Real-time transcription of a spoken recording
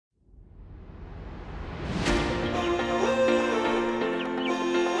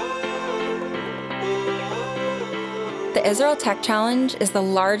The Israel Tech Challenge is the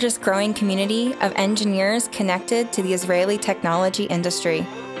largest growing community of engineers connected to the Israeli technology industry.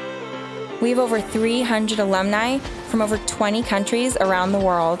 We have over 300 alumni from over 20 countries around the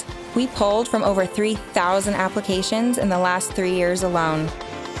world. We pulled from over 3,000 applications in the last 3 years alone.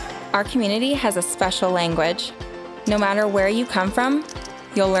 Our community has a special language. No matter where you come from,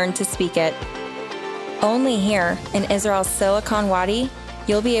 you'll learn to speak it. Only here in Israel's Silicon Wadi,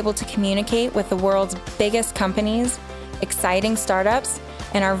 you'll be able to communicate with the world's biggest companies, exciting startups,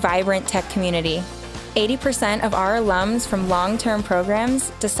 and our vibrant tech community. 80% of our alums from long-term programs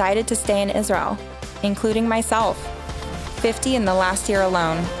decided to stay in Israel, including myself, 50 in the last year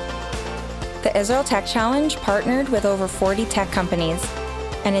alone. The Israel Tech Challenge partnered with over 40 tech companies,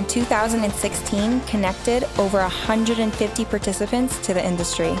 and in 2016 connected over 150 participants to the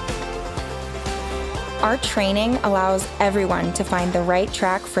industry. Our training allows everyone to find the right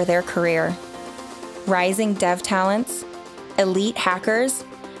track for their career. Rising dev talents, elite hackers,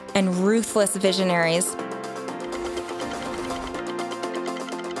 and ruthless visionaries.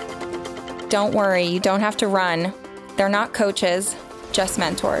 Don't worry, you don't have to run. They're not coaches, just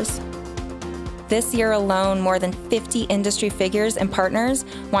mentors. This year alone, more than 50 industry figures and partners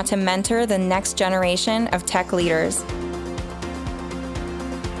want to mentor the next generation of tech leaders.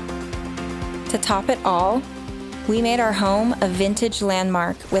 To top it all, we made our home a vintage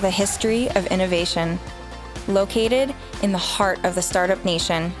landmark with a history of innovation, located in the heart of the startup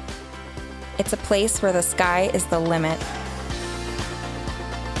nation. It's a place where the sky is the limit.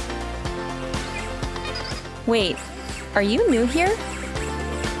 Wait, are you new here?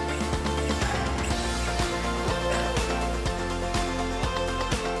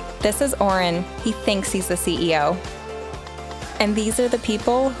 This is Oren. He thinks he's the CEO. And these are the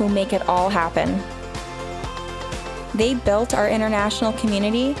people who make it all happen. They built our international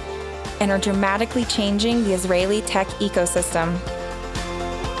community and are dramatically changing the Israeli tech ecosystem.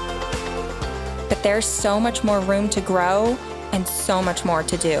 But there's so much more room to grow and so much more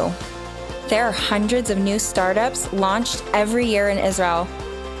to do. There are hundreds of new startups launched every year in Israel,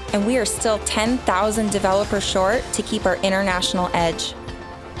 and we are still 10,000 developers short to keep our international edge.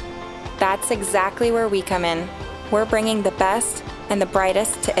 That's exactly where we come in. We're bringing the best and the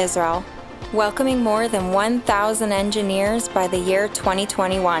brightest to Israel, welcoming more than 1,000 engineers by the year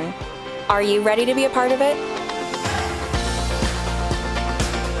 2021. Are you ready to be a part of it?